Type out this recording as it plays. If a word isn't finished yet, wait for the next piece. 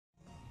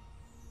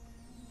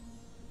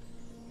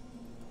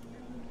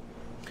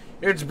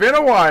It's been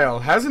a while,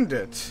 hasn't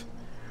it?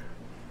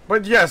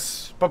 But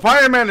yes,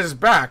 Papaya Man is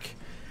back,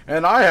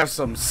 and I have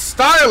some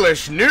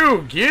stylish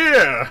new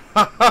gear!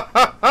 Ha ha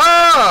ha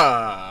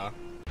ha!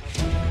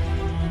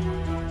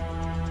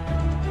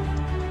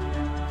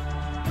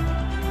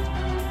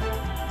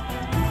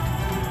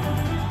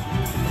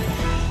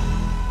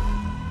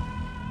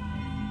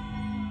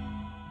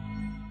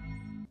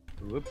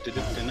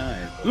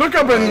 Look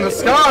up in the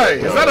sky!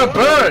 Is that a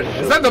bird?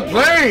 Is that the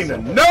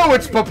plane? No,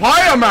 it's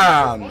Papaya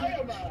Man!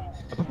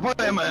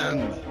 Papaya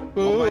Man!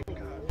 Oh my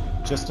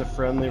God. Just a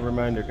friendly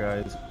reminder,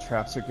 guys.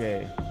 Traps are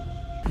gay.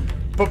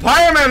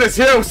 Papaya Man is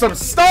here with some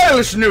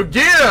stylish new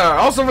gear!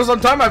 Also, for some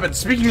time, I've been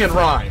speaking in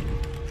rhyme.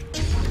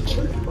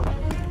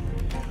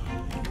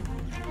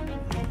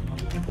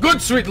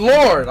 Good sweet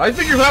lord! I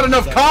think you've had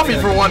enough coffee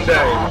for one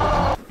day!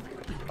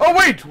 Oh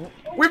wait!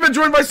 We've been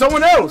joined by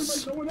someone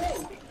else!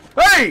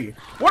 Hey!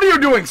 What are you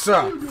doing,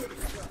 sir?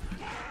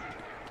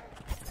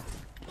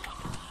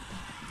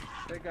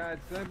 Hey guys,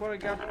 does anybody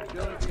got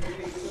pizza?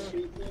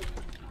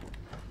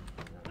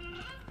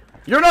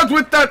 You're not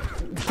with that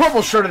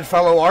purple-shirted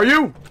fellow, are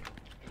you?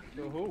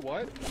 So who?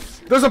 What?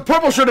 There's a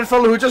purple-shirted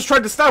fellow who just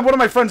tried to stab one of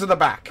my friends in the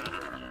back.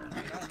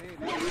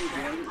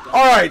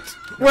 Alright,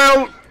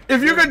 well,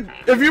 if you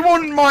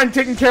wouldn't mind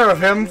taking care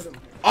of him,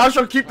 I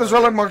shall keep this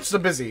relic monster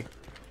busy.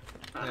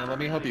 Yeah, let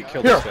me help you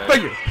kill Here, this guy.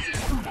 thank you.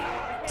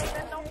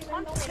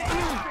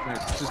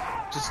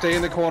 Just stay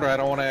in the corner. I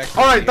don't want to act.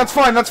 Alright, that's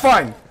fine, that's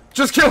fine.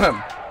 Just kill him.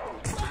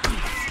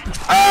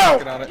 Ow!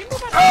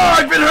 Oh,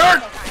 I've been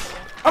hurt!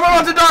 I'm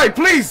about to die!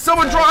 Please,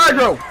 someone draw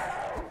aggro!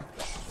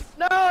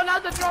 No,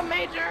 not the drum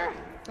major!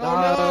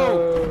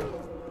 Oh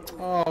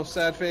no! Oh,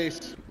 sad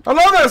face.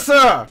 Hello there,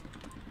 sir!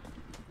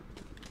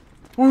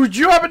 Would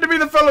you happen to be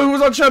the fellow who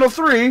was on channel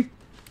 3?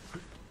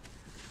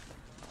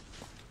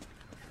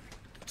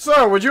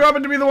 Sir, would you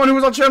happen to be the one who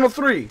was on channel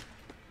 3?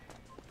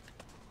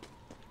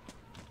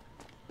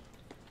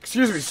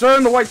 Excuse me, sir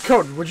in the white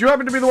coat. Would you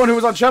happen to be the one who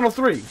was on channel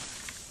 3?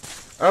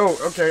 Oh,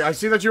 okay. I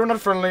see that you are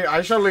not friendly.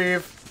 I shall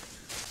leave.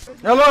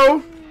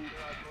 Hello?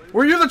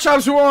 Were you the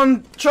chaps who were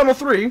on channel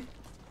 3?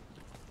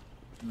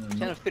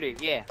 Channel 3,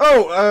 yeah.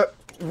 Oh,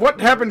 what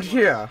happened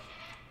here?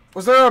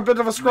 Was there a bit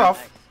of a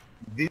scruff?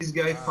 This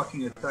guy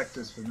fucking attacked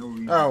us for no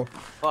reason. Oh.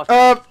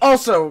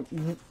 Also,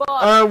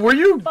 were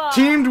you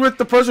teamed with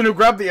the person who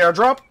grabbed the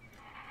airdrop?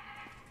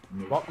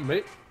 What,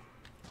 me?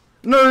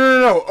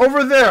 No.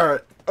 Over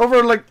there.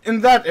 Over, like,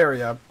 in that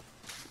area.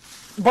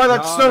 By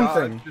that stone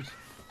thing.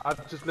 I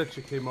just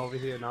literally came over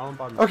here now. I'm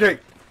by Okay.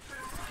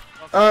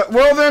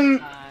 Well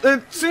then,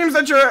 it seems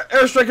that your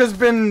airstrike has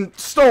been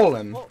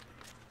stolen.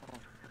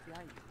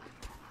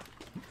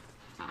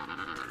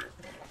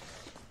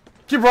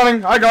 Keep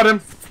running, I got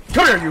him.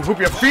 Come here, you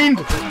hoopia fiend!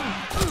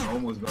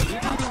 Almost got it.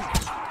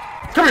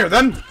 Come here,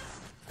 then!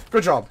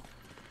 Good job.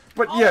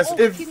 But yes,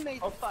 if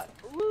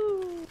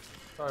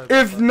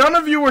none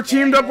of you were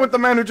teamed up with the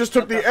man who just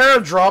took the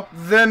airdrop,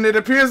 then it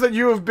appears that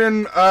you have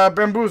been,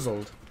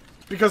 bamboozled.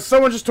 Because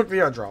someone just took the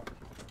airdrop.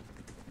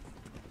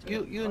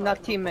 You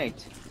not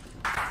teammate.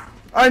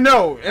 I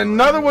know, and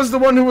neither was the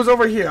one who was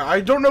over here. I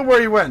don't know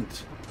where he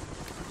went.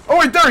 Oh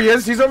wait, there he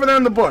is! He's over there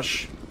in the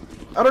bush.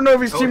 I don't know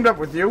if he's teamed up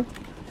with you.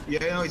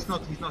 Yeah, no, he's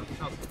not.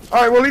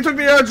 Alright, well he took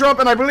the airdrop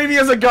and I believe he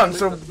has a gun,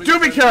 so do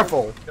be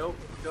careful! Go.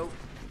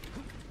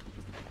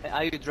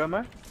 Are you a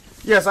drummer?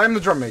 Yes, I am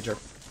the drum major.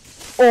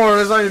 Or,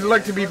 as I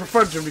like to be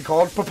preferred to be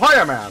called,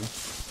 Papaya Man.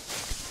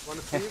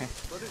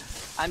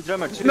 I'm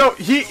drummer too. No,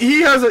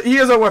 he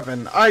has a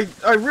weapon. I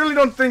really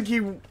don't think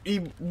he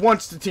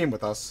wants to team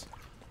with us.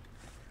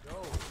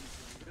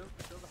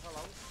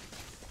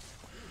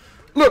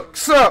 Look,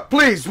 sir,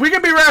 please, we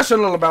can be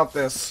rational about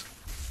this.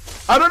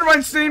 I don't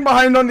mind staying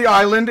behind on the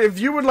island if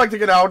you would like to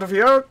get out of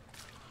here.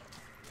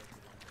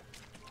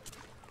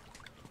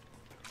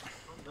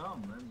 Calm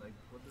down, man. Like,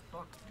 what the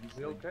fuck?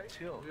 You okay?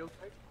 Chill. You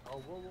okay? Oh,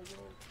 whoa.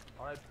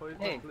 Alright, please.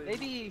 Hey,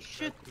 maybe you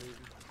should.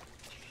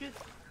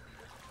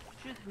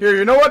 Here,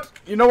 you know what?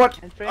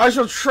 I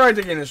shall try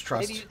to gain his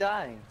trust. Maybe you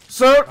die.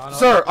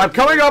 Sir, I'm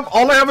coming up.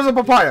 All I have is a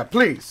papaya.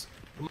 Please.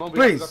 Come on,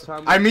 Please.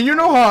 I mean you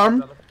no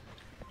harm.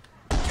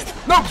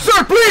 No,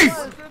 sir, please!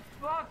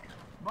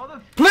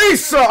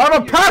 Please, sir,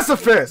 I'm a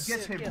pacifist!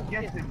 Get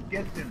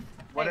him.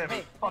 Whatever,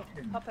 Hey, fuck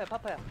him.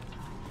 Papaya.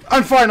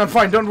 I'm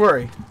fine, don't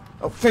worry.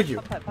 Oh, thank you.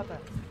 Papaya.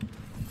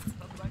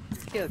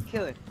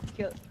 Kill it.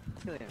 Kill him.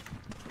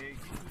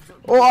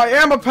 Oh, I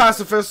am a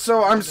pacifist,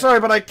 so I'm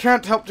sorry, but I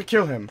can't help to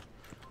kill him.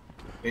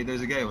 Hey,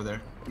 there's a guy over there.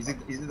 Is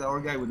it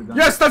our guy with the gun?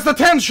 Yes, that's the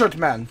tan shirt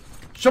man.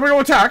 Shall we go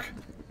attack?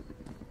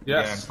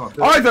 Yes. Yeah, fuck.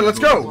 Alright then, let's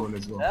go.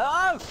 Let's go.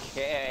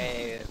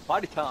 Okay,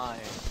 party time.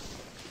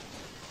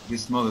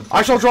 This motherfucker.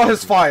 I shall draw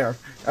his fire.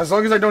 As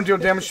long as I don't deal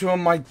damage to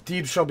him, my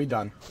deed shall be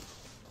done.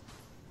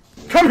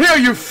 Come here,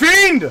 you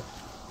fiend!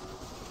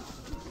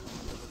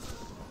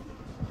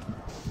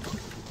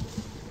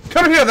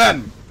 Come here,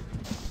 then!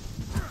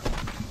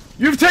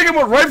 You've taken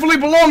what rightfully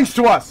belongs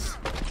to us!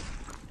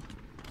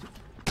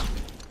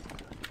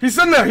 He's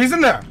in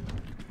there!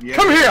 Yeah,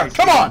 Come here,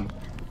 come on!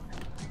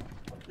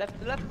 Left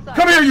side.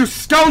 Come here, you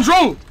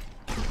scoundrel!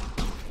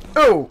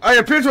 Oh, I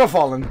appear to have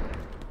fallen.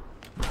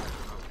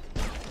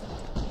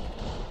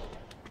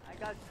 I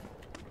got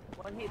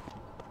one hit.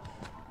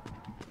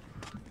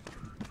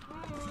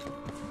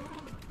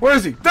 Where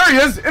is he? There he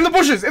is! In the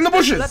bushes! In the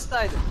bushes! Left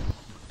side.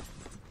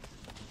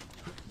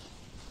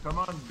 Come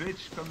on,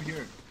 bitch, come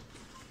here.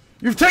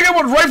 You've taken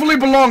what rightfully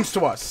belongs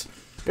to us.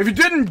 If you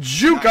didn't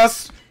juke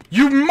us,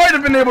 you might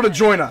have been able to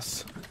join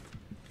us.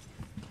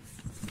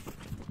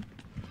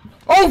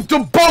 Oh, the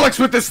bollocks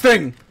with this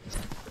thing!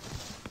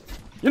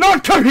 You know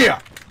what? Come here!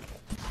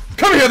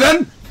 Come here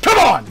then! Come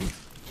on!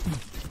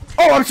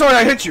 Oh, I'm sorry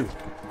I hit you.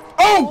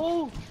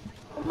 Oh!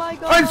 Oh my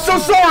god! I'm so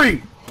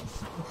sorry!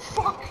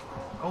 Fuck!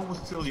 I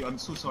almost killed you, I'm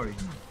so sorry.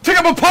 Take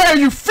a papaya,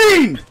 you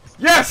fiend!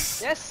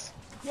 Yes! Yes!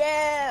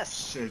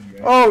 Yes! Shit,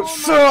 yeah. Oh,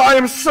 sir, I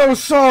am so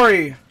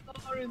sorry!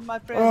 Sorry, my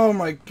friend. Oh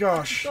my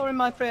gosh. Sorry,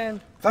 my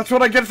friend. That's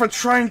what I get for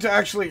trying to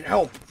actually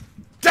help.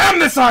 Damn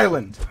this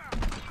island!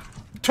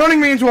 Turning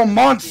me into a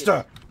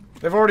monster!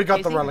 They've already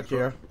got the relic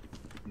here.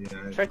 Yeah,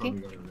 I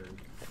Tracking? probably got it ready.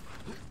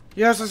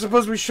 Yes, I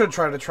suppose we should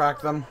try to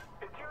track them.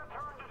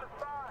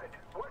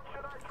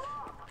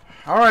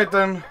 Alright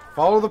then,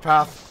 follow the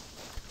path.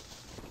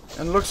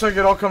 And looks like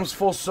it all comes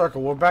full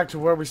circle. We're back to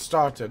where we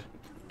started.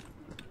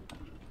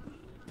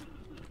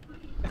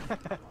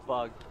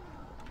 Bug.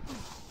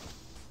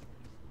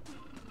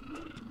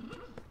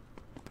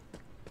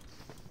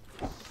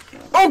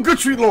 Oh, good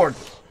sweet lord!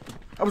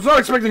 I was not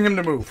expecting him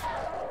to move. Hey,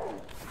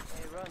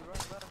 run,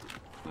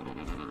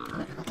 run,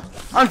 run.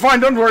 I'm fine,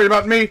 don't worry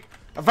about me.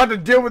 I've had to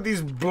deal with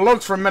these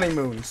blokes for many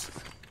moons.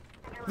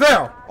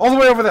 There! All the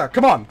way over there,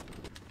 come on!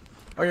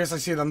 Oh yes, I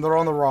see them, they're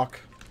on the rock.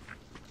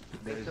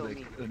 There's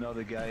like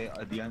another guy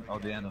at the end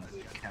of the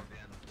camp.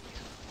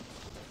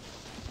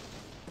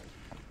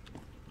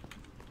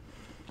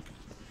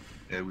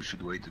 Yeah, we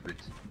should wait a bit.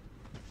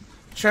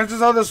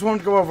 Chances are this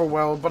won't go over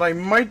well, but I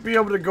might be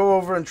able to go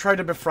over and try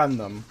to befriend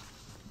them.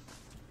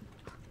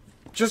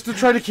 Just to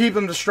try to keep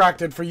them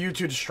distracted for you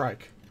two to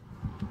strike.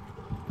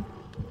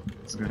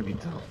 It's gonna be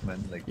tough,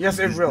 man. Like, Yes,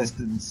 it this will.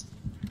 distance.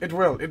 It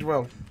will, it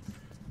will.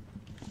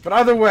 But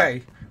either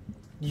way,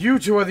 you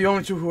two are the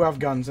only two who have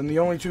guns, and the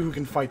only two who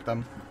can fight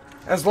them.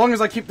 As long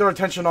as I keep their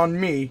attention on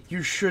me,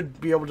 you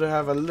should be able to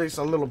have at least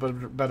a little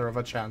bit better of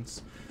a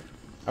chance.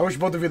 I wish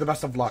both of you the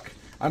best of luck.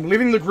 I'm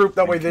leaving the group,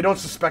 that way they don't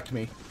suspect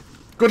me.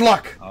 Good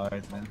luck!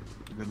 Alright, man.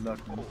 Good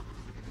luck, man.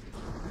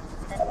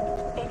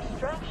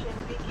 Extraction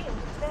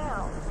begins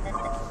now.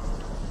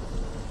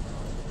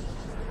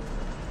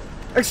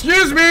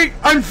 Excuse me!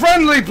 I'm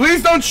friendly!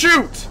 Please don't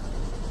shoot!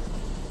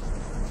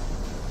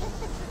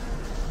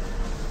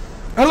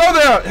 Hello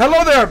there!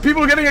 Hello there!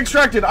 People getting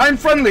extracted! I'm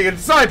friendly!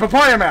 It's I,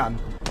 Papaya Man!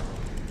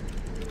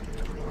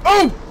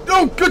 Oh!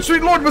 Oh, good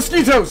sweet lord,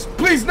 mosquitoes!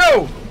 Please,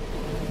 no!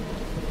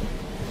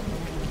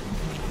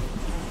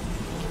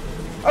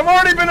 I've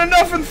already been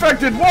enough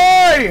infected!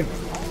 Why?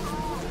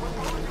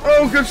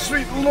 Oh, good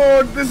sweet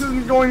lord, this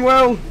isn't going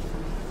well.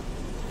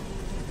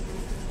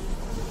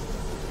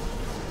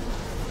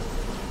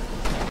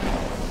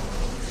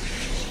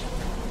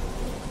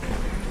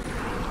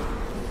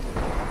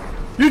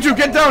 You two,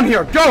 get down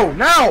here! Go,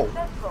 now!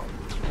 Successful.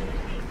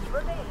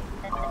 Remain.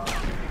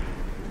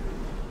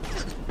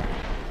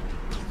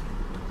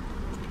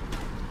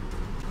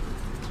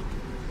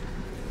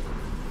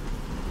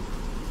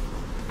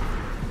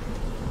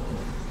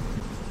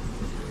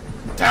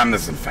 Damn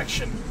this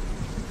infection.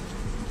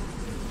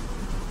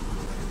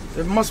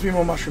 There must be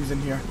more mushrooms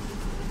in here.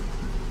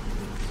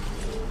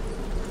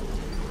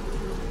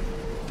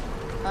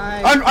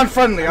 Hi. I'm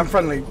friendly, I'm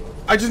friendly.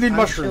 I just need I'm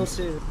mushrooms.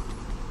 chill too.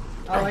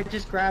 Oh, I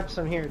just grabbed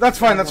some here. That's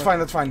fine, that's fine,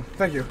 that's fine.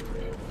 Thank you.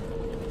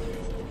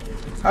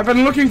 I've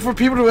been looking for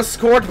people to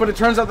escort, but it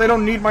turns out they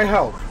don't need my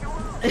help.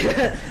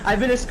 I've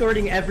been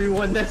escorting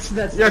everyone. That's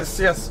Yes,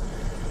 yes.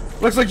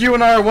 Looks like you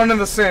and I are one and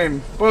the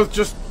same. Both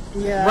just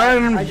yeah.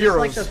 random I just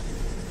heroes.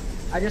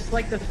 I just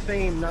like the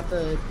fame, not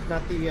the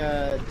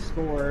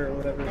score or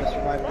whatever. The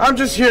survival. I'm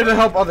just here to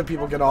help other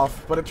people get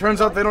off, but it turns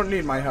out they don't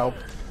need my help.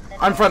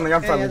 I'm friendly,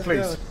 how's it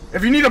please. going?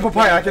 If you need a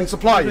papaya, I can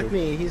supply He's with you.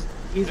 me.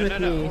 He's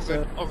with me.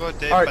 So. All good,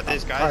 Dave, Alright, but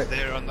there's guys alright.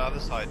 there on the other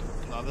side.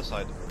 On the other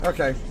side.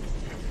 Okay.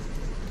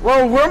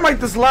 Well, where might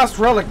this last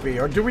relic be,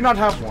 or do we not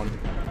have one?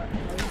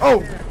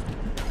 Oh!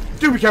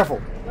 Do be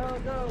careful! Go,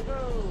 go,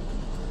 go!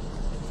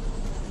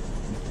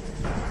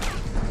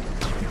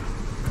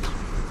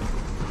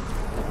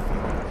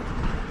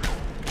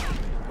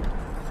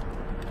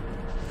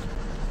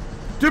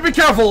 Do be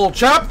careful, old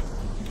chap!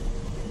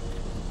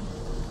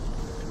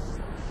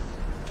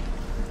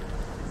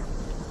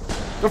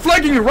 They're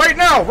flanking you right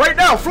now! Right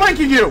now!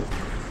 Flanking you!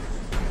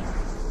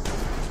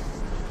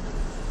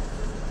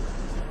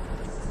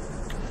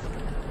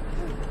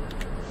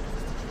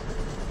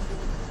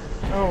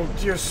 Oh,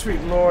 dear sweet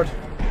lord.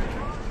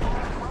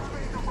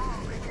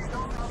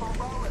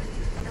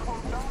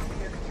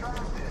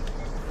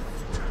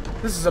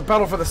 This is a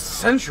battle for the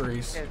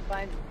centuries. Okay,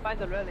 find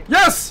the relic.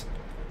 Yes!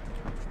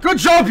 Good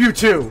job, you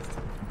two!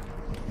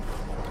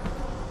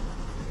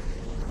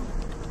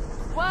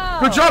 Wow!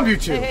 Good job, you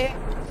two! Hey, hey.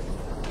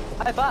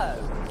 High five.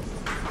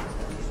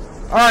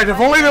 Alright, if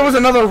only there was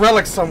another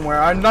relic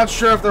somewhere. I'm not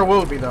sure if there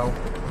will be, though.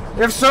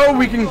 If so,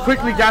 we can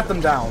quickly get them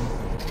down.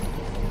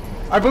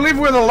 I believe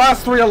we're the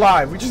last 3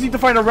 alive. We just need to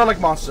find a relic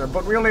monster,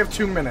 but we only have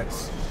 2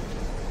 minutes.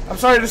 I'm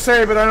sorry to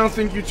say, but I don't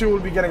think you two will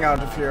be getting out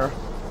of here.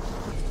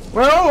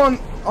 Well,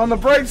 on the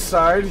bright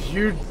side,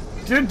 you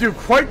did do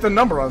quite the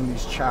number on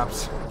these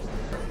chaps.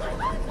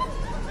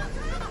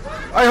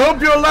 I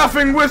hope you're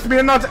laughing with me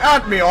and not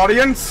at me,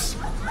 audience.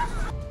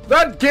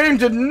 That game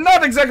did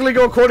not exactly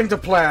go according to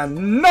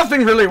plan.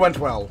 Nothing really went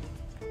well.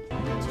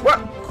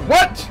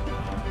 What?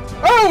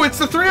 Oh, it's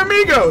the 3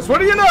 amigos. What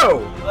do you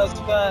know? It was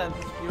fun.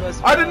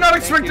 I did not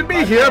expect to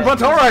be here,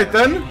 but alright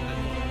then.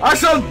 I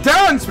shall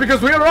dance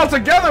because we are all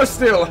together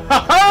still.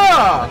 Ha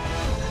ha!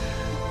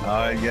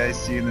 Alright guys,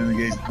 see you in the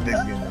next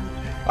game.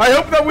 I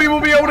hope that we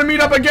will be able to meet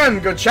up again,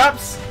 good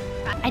chaps.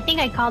 I think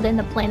I called in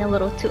the plane a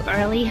little too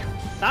early.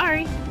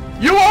 Sorry.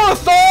 You all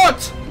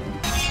thought!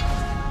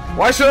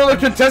 Why should other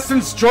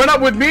contestants join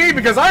up with me?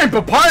 Because I am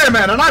Papaya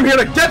Man and I'm here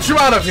to get you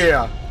out of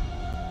here!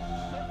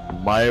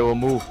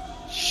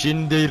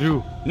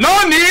 Shinderu.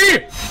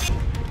 NANI?!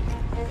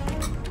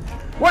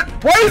 What?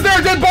 Why is there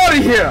a dead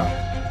body here?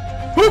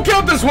 Who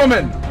killed this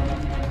woman?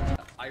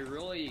 I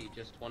really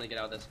just want to get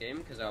out of this game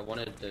because I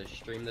wanted to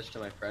stream this to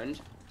my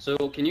friend. So,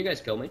 can you guys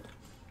kill me?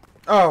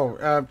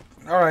 Oh,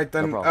 alright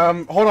then. No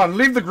Hold on.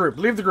 Leave the group.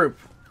 Leave the group.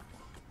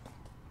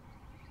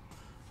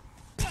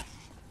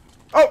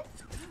 Oh!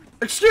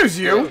 Excuse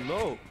you!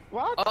 No.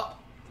 What?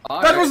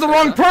 That was the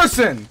wrong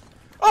person!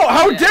 Oh,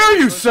 how dare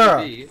you,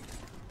 sir!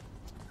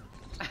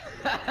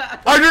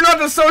 I do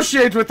not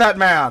associate with that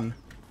man!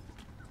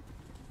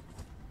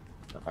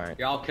 Alright.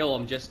 Yeah, I'll kill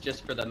him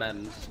just for the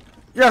memes.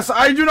 Yes,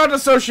 I do not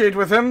associate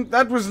with him.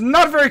 That was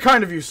not very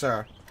kind of you,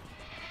 sir.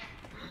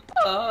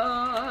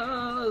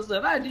 I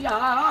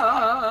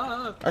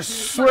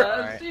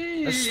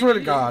swear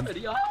to God.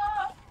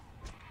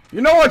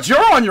 You know what?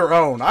 You're on your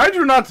own. I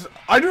do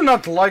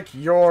not like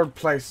your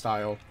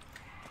playstyle.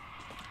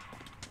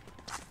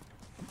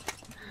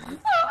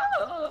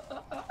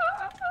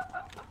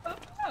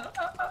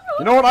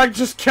 You know what? I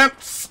just can't.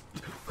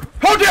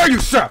 How dare you,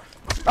 sir!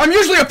 I'm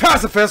usually a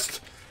pacifist,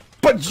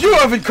 but you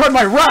have incurred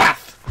my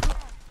wrath.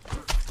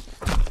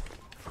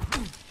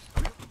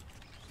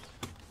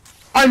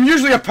 I'm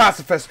usually a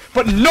pacifist,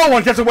 but no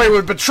one gets away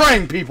with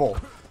betraying people.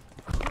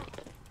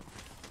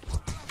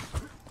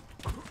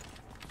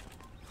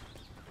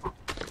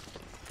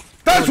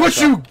 That's what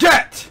you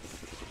get!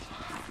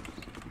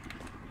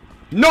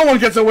 No one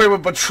gets away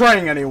with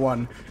betraying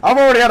anyone. I've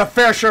already had a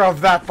fair share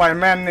of that by a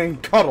man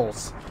named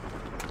Cuddles.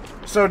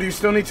 So, do you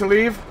still need to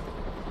leave?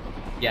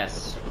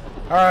 Yes.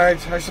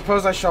 Alright, I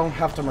suppose I shall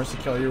have to mercy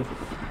kill you.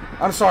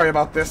 I'm sorry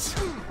about this.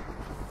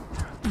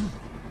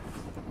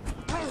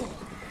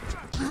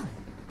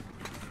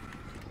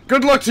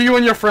 Good luck to you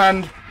and your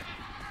friend.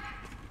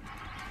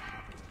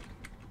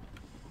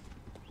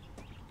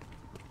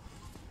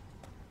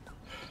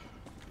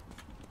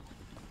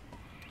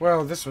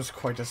 Well, this was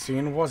quite a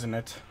scene, wasn't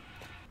it?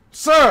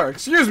 Sir,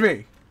 excuse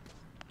me!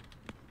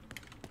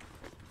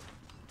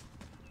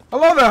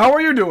 Hello there, how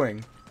are you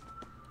doing?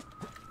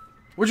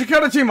 Would you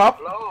care to team up?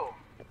 Hello?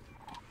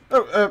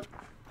 Oh,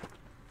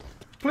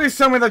 please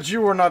tell me that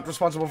you were not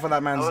responsible for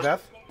that man's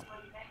death.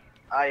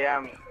 I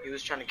am. He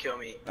was trying to kill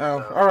me. Oh,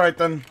 alright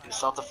then.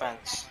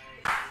 Self-defense.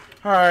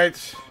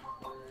 Alright.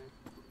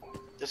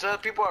 There's other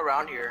people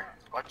around here.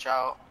 Watch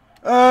out.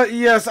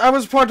 Yes, I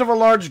was part of a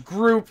large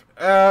group.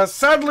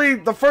 Sadly,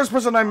 the first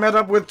person I met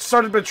up with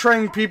started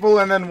betraying people,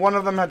 and then one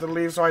of them had to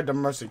leave, so I had to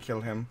mercy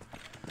kill him.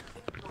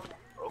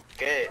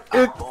 Okay.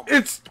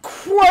 It's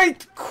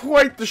quite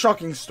the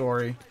shocking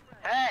story.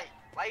 Hey!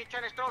 Why are you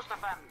trying to throw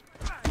stuff at me?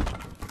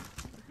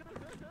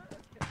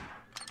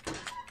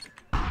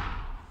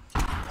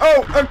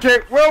 Oh, okay,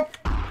 well...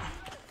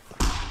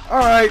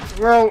 Alright,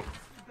 well...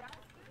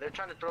 They're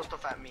trying to throw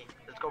stuff at me.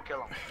 Let's go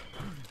kill them.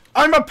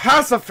 I'm a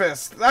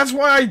pacifist. That's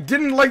why I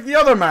didn't like the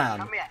other man.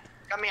 Come here.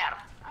 Come here.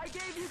 I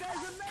gave you guys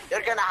a message.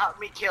 You're gonna help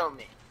me kill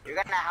me. You're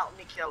gonna help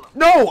me kill him.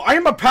 No, I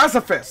am a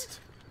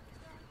pacifist.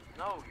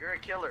 No, you're a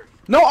killer.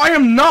 No, I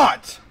am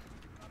not.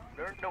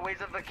 Learn the ways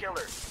of a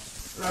killer.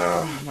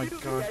 Oh my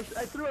God.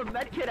 I threw a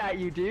medkit at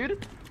you,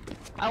 dude.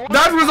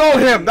 That was all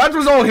him. That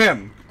was all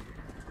him.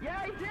 Yeah,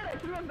 I did. I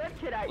threw a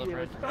medkit at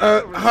you.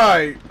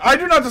 Hi. I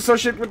do not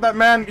associate with that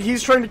man.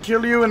 He's trying to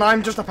kill you, and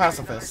I'm just a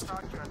pacifist.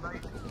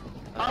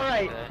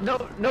 Alright,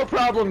 no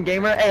problem,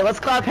 gamer. Hey, let's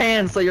clap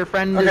hands so your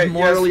friend is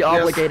morally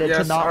obligated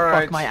to not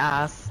fuck my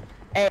ass.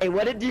 Hey,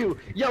 what it do?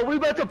 Yo, we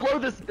about to blow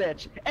this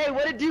bitch. Hey,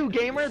 what it do,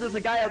 gamer? There's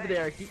a guy up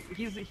there.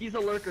 He's a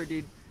lurker,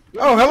 dude.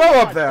 Oh, hello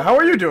up there. How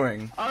are you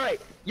doing?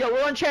 Alright, yo,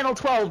 we're on channel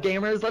 12,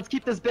 gamers. Let's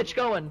keep this bitch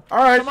going.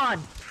 Alright. Come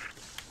on.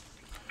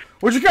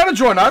 Would you care to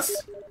join us?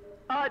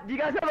 Do you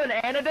guys have an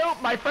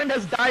antidote? My friend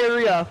has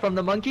diarrhea from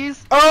the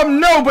monkeys.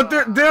 No, but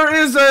there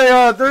is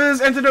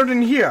antidote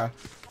in here.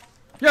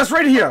 Yes,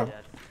 right here.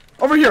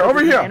 Over here,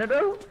 over here.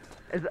 Antidote?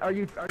 Are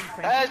you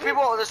Hey,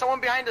 people, there's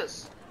someone behind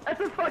us. That's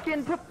a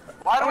fucking...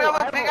 Why do we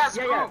have a big ass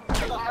group?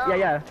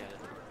 Yeah.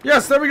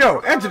 Yes, there we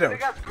go.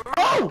 Antidote.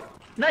 Oh!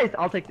 Nice,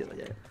 I'll take it.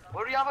 Yeah.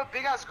 What do you have a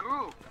big ass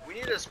group? We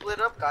need to split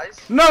up, guys.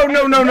 No.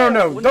 Don't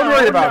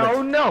worry about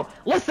it. No.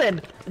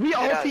 Listen, we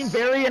all seem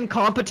very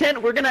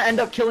incompetent. We're gonna end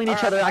up killing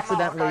each other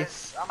accidentally.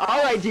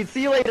 Alright, dude.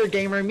 See you later,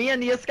 gamer. Me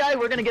and this guy,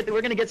 we're gonna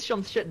get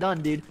some shit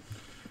done, dude.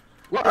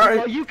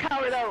 Well, you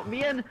cowered out.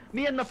 Me and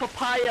the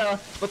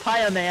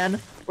papaya man.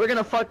 We're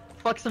gonna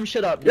fuck some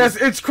shit up, dude. Yes,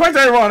 it's quite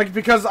ironic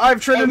because I've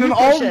traded in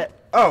all.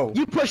 Oh.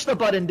 You push the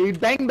button, dude.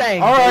 Bang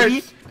bang. All right.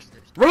 Baby.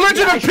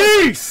 Religion of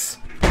peace.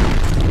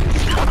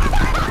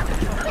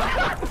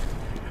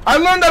 I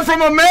learned that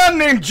from a man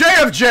named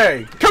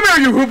JFJ. Come here,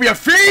 you hoopia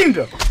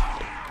fiend!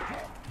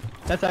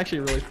 That's actually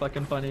really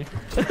fucking funny.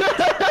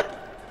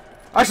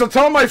 I shall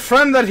tell my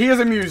friend that he has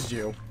amused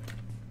you.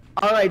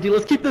 Alright, dude,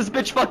 let's keep this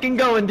bitch fucking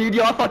going, dude.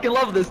 Y'all fucking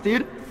love this,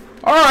 dude.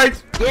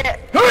 Alright. Yeah.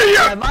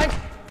 Yeah, mine.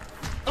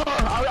 Oh,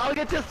 I'll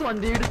get this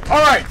one, dude.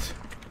 Alright.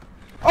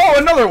 Oh,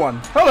 another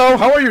one. Hello,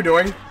 how are you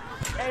doing?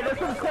 Hey, there's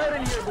some clout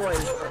in here,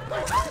 boys.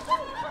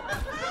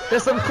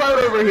 There's some clout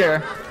over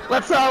here.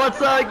 Let's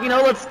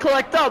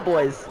collect up,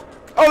 boys.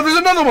 Oh, there's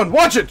another one.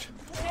 Watch it.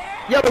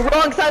 Yo, the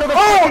wrong side of the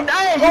fucking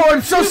knife. Oh,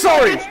 I'm so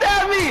sorry.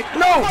 Stab me.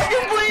 No.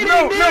 Bleeding,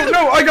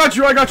 No. I got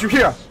you.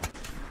 Here.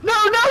 No,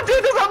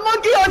 dude. There's a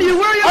monkey on you.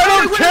 Where are you?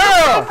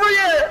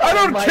 I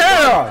don't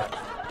care.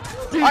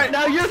 Dude,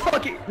 now you're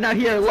fucking. Now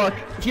here, look.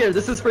 Here,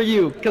 this is for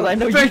you, because I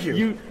know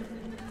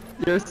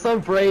you're so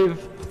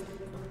brave.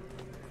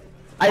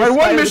 My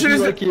one mission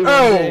is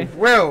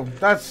well,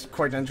 that's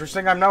quite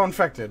interesting. I'm now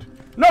infected.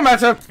 No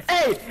matter.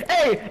 Hey,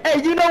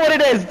 you know what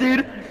it is,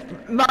 dude.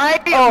 My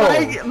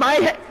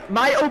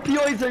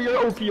opioids are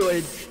your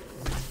opioids.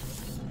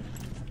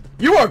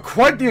 You are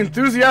quite the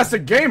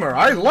enthusiastic gamer.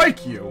 I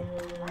like you.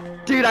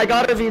 Dude, I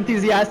gotta be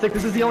enthusiastic.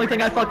 This is the only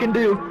thing I fucking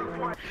do.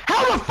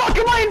 How the fuck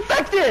am I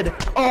infected?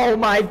 Oh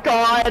my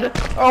god.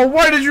 Oh,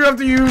 why did you have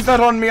to use that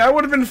on me? I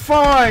would have been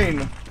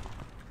fine.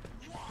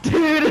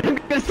 Dude, I'm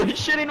gonna start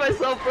shitting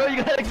myself, bro.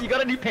 You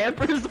got any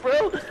Pampers,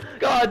 bro?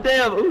 God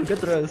damn. Ooh, good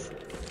throws.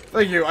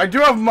 Thank you. I do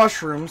have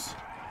mushrooms.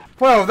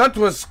 Well, that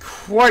was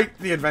quite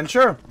the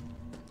adventure.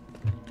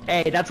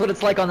 Hey, that's what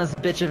it's like on this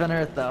bitch of an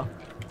earth, though.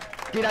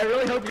 Dude, I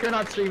really hope you're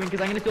not streaming,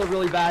 because I'm gonna feel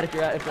really bad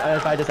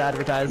if I just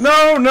advertise.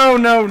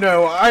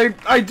 No.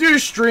 I do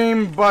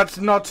stream,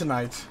 but not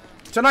tonight.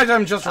 Tonight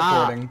I'm just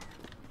recording.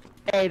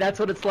 Hey, that's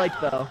what it's like,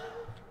 though.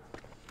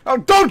 Oh,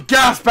 don't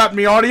gasp at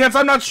me, audience!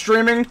 I'm not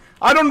streaming!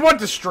 I don't want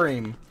to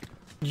stream!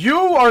 You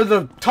are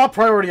the top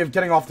priority of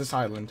getting off this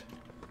island.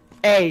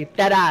 Hey,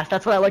 that ass.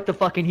 That's what I like to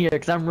fucking hear,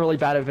 because I'm really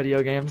bad at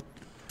video games.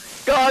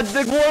 God,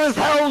 the war is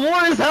hell!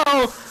 War is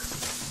hell!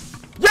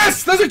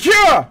 Yes! There's a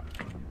cure!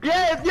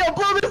 Yeah, yo,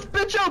 blow this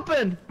bitch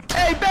open!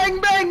 Hey,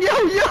 bang, bang! Yo,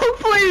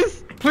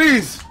 please!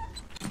 Please!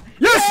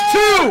 Yes,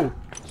 two!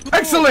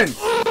 Excellent!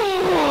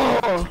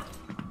 Oh,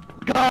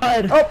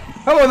 God! Oh,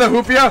 hello there,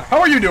 Hoopia! How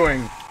are you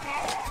doing?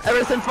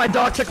 Ever since my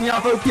dog took me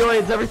off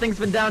opioids, everything's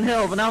been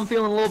downhill, but now I'm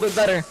feeling a little bit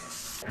better.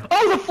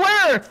 Oh, the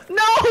flare!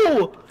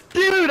 No!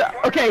 Dude!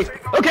 Okay,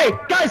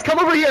 guys, come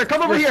over here,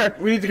 here.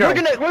 We need to go.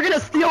 We're gonna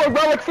steal a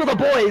relic for the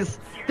boys.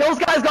 Those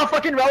guys got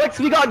fucking relics,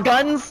 we got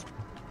guns.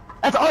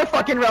 That's our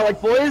fucking relic,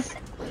 boys.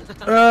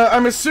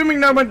 I'm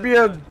assuming that might be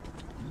a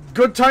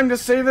good time to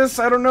say this,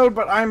 I don't know,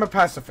 but I'm a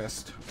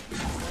pacifist.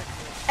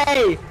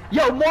 Hey,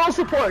 yo, moral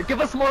support,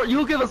 give us more,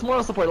 you give us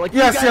moral support, like,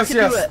 yes. you guys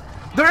can do it.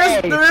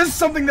 There is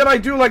something that I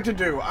do like to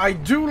do. I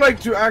do like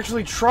to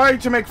actually try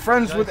to make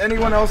friends with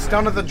anyone else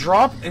down at the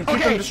drop and keep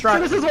them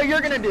distracted. So this is what you're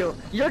gonna do.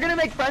 You're gonna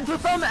make friends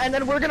with them, and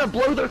then we're gonna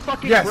blow their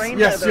fucking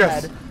brains out of their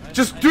head.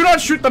 Just do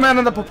not shoot the man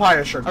in the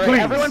papaya shirt, please.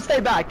 Alright, everyone stay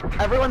back.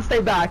 Everyone stay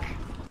back.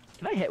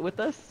 Can I hit with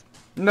this?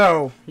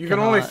 No, you can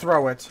only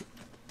throw it.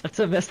 That's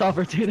a missed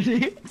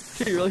opportunity.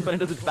 It'd be really funny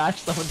to bash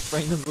someone's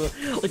brain as well.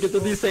 Like it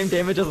did the same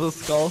damage as a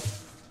skull.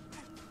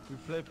 We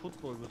play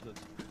football with it.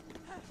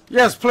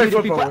 Yes, play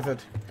football with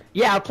it.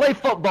 Yeah, play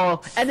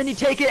football, and then you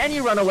take it and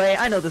you run away.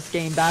 I know this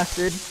game,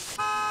 bastard.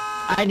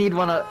 I need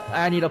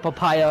a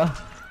papaya.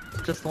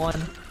 Just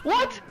one.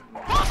 What?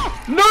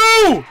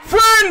 No!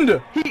 Friend!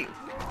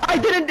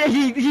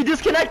 He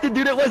disconnected,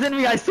 dude. It wasn't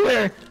me, I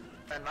swear.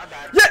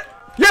 Yeah!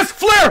 Yes!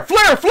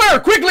 Flare!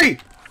 Quickly!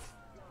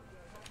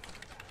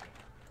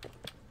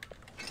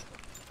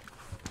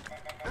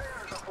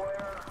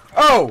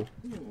 Oh!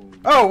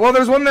 Oh, well,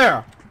 there's one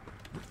there.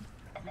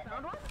 You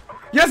found one?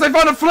 Yes, I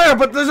found a flare,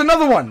 but there's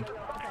another one.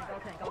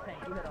 Go tank.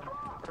 You hit him.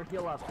 Or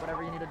heal up,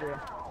 whatever you need to do.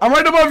 I'm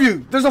right above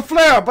you. There's a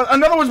flare, but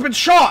another one's been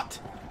shot.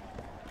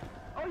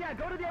 Oh yeah,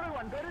 go to the other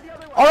one.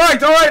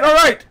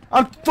 Alright.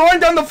 I'm throwing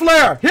down the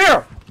flare.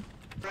 Here.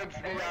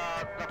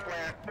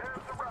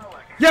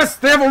 Yes,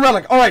 they have a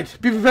relic. Alright,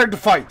 be prepared to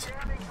fight.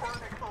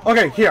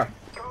 Okay, here.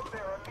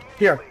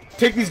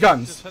 Take these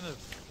guns.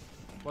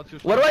 What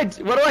do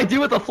I do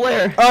with the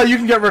flare? You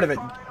can get rid of it.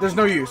 There's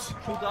no use.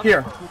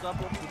 Here.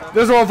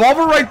 There's a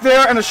revolver right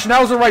there and a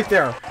schnauzer right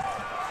there.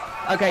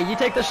 Okay, you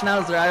take the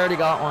schnauzer. I already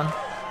got one.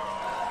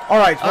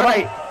 Alright.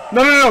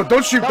 No.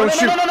 Don't shoot. No.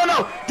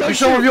 You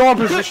shall reveal our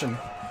position.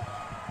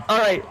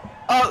 Alright.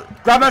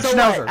 Grab that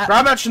schnauzer.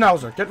 Grab that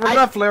schnauzer. Get rid of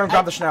that flare and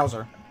grab the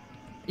schnauzer.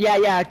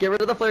 Yeah, get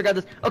rid of the flare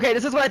gun. Okay,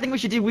 this is what I think we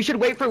should do. We should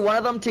wait for one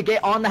of them to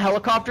get on the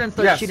helicopter and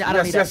start shooting.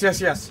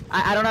 Yes.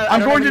 I don't know.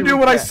 I'm going to do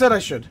what I said I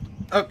should.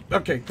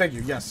 Okay, thank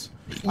you, yes.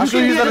 I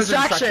should use that as a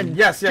distraction.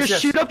 Yes.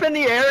 Just shoot up in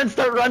the air and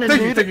start running,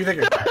 Thank dude.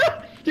 you.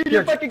 Dude,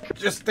 Here,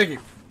 thank you.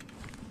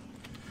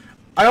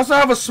 I also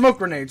have a smoke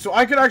grenade, so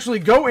I could actually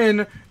go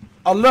in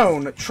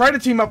alone, try to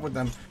team up with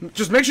them.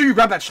 Just make sure you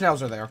grab that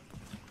Schnauzer there.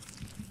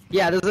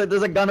 Yeah,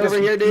 there's a gun over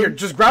here, dude. Here,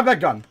 just grab that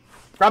gun.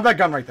 Grab that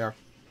gun right there.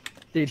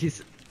 Dude,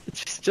 he's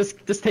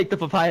just take the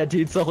papaya,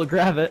 dude, so he'll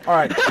grab it.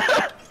 Alright.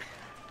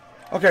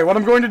 Okay, what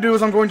I'm going to do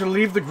is I'm going to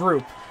leave the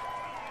group.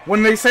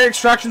 When they say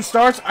extraction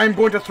starts, I'm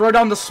going to throw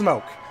down the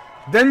smoke.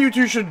 Then you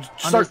two should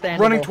start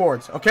running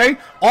towards, okay?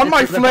 On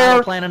my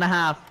flare. Plan and a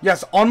half.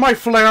 Yes, on my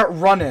flare,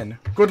 run in.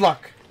 Good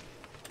luck.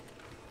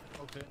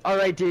 Okay.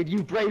 Alright, dude,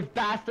 you brave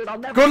bastard. I'll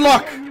never Good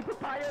luck. forget you,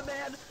 Papaya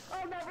Man.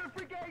 I'll never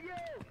forget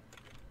you.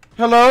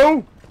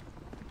 Hello?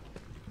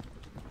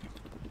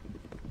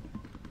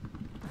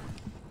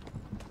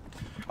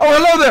 Oh,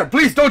 hello there!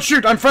 Please don't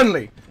shoot, I'm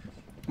friendly.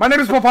 My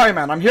name is Papaya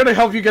Man. I'm here to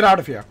help you get out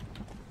of here.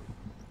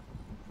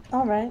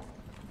 Alright.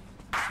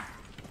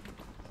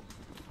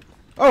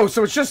 Oh,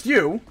 so it's just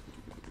you?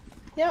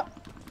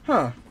 Yep.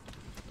 Huh.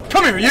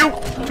 Come here, you!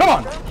 Come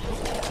on!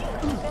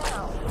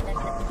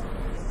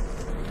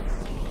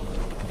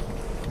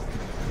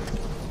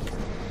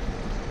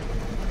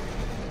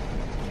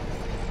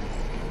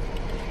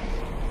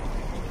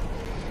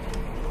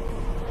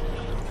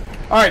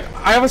 Alright,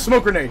 I have a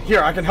smoke grenade.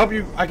 Here, I can help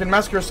you. I can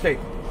mask your escape.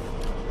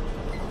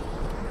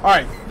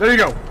 Alright, there you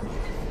go.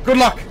 Good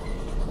luck.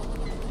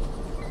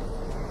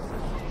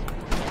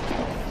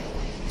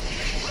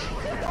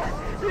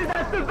 Dude,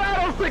 that's the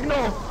battle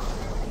signal!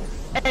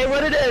 Hey,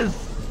 what it is?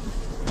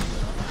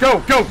 Go,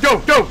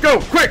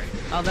 quick!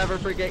 I'll never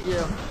forget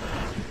you.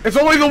 It's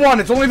only the one,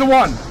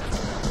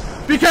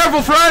 Be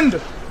careful, friend!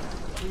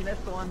 You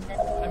missed one.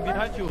 I'm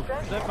behind you.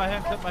 Slap my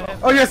hand.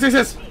 Oh,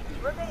 yes.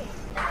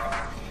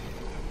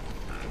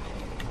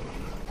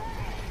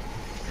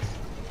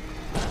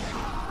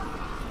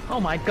 Oh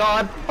my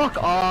god, fuck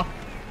off.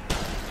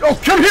 Oh,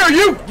 come here,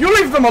 you! You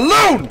leave them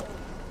alone!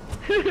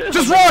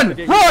 Just run!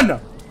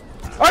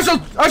 I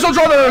shall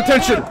draw their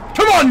attention!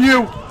 Come on,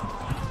 you!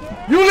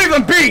 You leave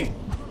them be!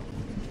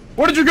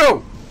 Where did you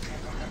go?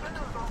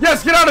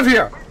 Yes, get out of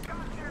here!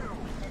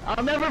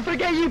 I'll never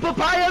forget you,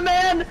 Papaya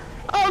Man!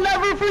 I'll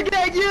never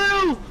forget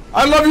you!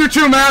 I love you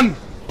too, man!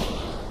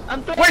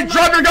 Wait,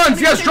 drop your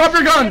guns! Yes, drop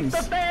your guns!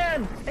 Hit the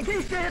fan! In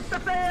case it hits the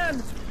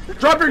fan!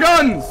 Drop your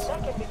guns!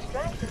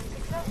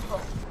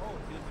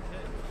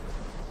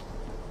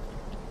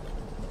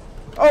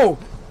 Oh!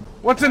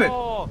 What's in it?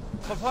 Oh,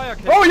 papaya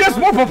cake. Oh, yes,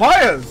 more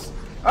papayas!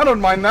 I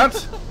don't mind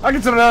that. I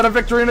consider that a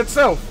victory in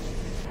itself.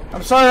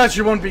 I'm sorry that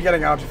you won't be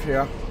getting out of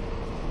here.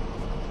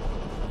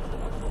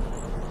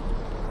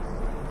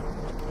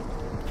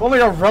 If only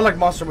a relic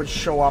monster would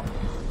show up.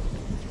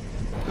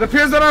 It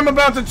appears that I'm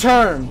about to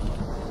turn.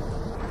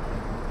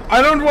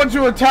 I don't want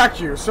to attack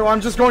you, so I'm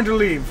just going to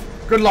leave.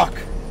 Good luck.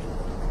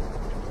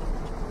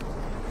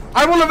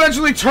 I will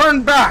eventually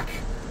turn back,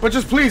 but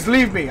just please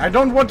leave me. I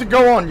don't want to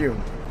go on you.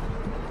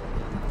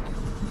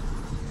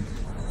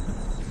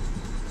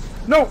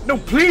 No,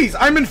 please!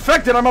 I'm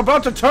infected! I'm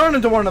about to turn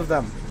into one of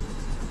them!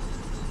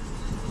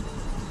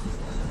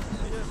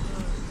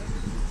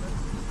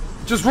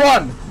 Just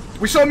run!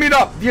 We shall meet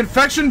up! The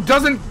infection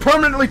doesn't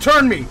permanently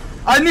turn me!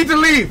 I need to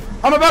leave!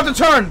 I'm about to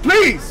turn!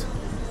 Please!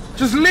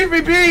 Just leave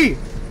me be!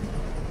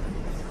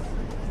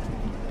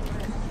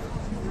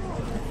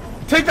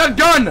 Take that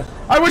gun!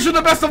 I wish you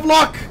the best of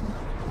luck!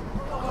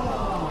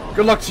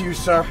 Good luck to you,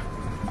 sir.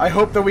 I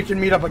hope that we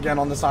can meet up again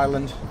on this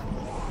island.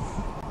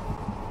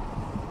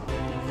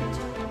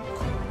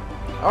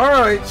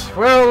 Alright,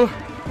 well,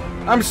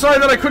 I'm sorry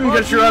that I couldn't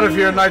get you out of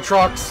here,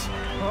 Nitrox.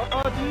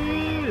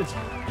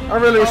 I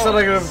really wish that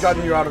I could have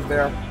gotten you out of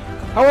there.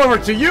 However,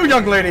 to you,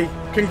 young lady,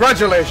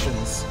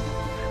 congratulations.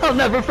 I'll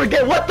never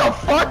forget. What the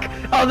fuck?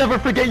 I'll never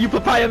forget you,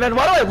 Papaya Man.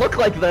 Why do I look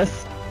like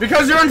this?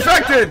 Because you're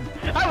infected!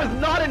 I was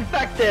not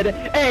infected!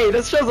 Hey,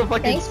 this show's a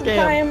fucking scam.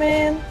 Papaya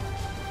Man.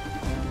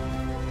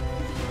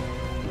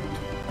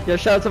 Yo,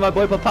 shout out to my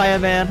boy Papaya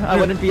Man. I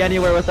wouldn't be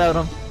anywhere without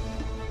him.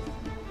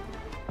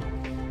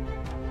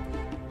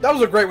 That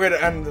was a great way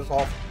to end this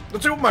off.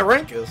 Let's see what my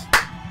rank is.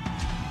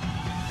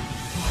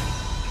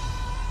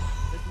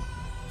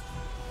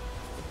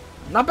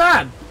 Not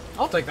bad.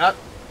 I'll take that.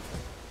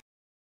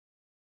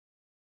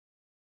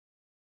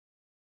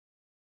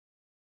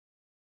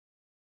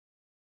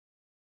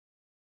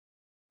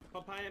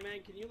 Papaya Man,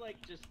 can you like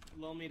just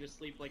lull me to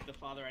sleep like the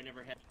father I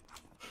never had?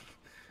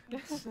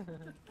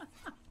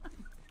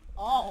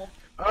 Oh.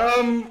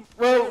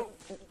 Well,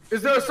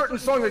 is there a certain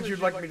song that you'd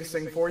like me to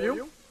sing for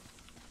you?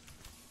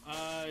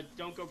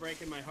 Don't go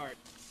breaking my heart.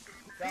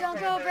 Don't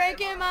go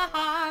breaking my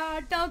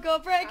heart. Don't go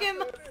breaking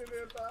my...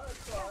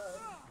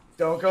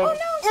 Don't go...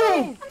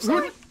 Oh, no,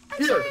 sorry.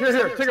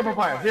 Here, take a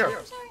papaya, here.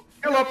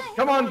 Heal up,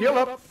 come on, heal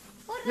up.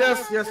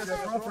 Yes, we're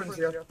all friends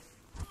here.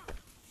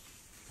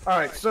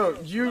 Alright, so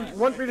you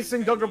want me to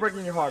sing Don't Go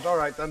Breaking Your Heart.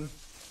 Alright then.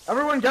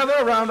 Everyone gather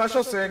around, I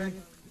shall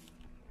sing.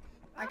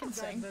 I can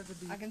sing.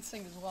 I can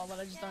sing as well, but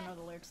I just don't know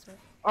the lyrics to it.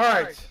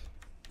 Alright.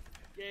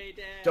 Yay,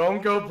 Dad.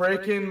 Don't go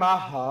breaking my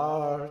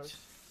heart.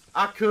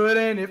 I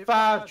couldn't if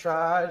I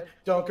tried.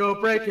 Don't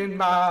go breaking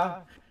my.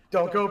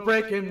 Don't go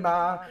breaking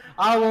my.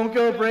 I won't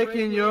go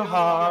breaking your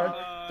heart.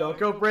 Don't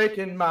go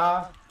breaking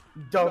my.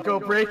 Don't go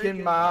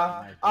breaking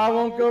my. I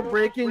won't go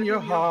breaking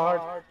your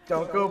heart.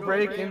 Don't go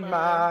breaking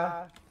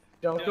my.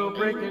 Don't go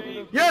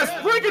breaking.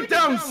 Yes, break it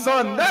down,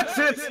 son. That's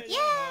it.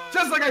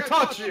 Just like I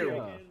taught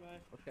you.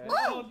 Okay.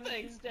 Oh,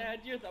 thanks, Dad.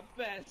 You're the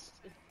best.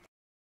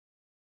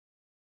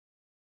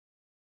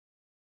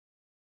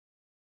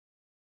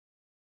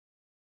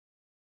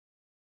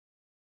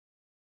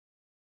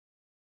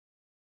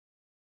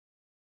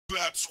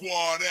 Slap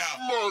squad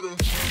out. Murder.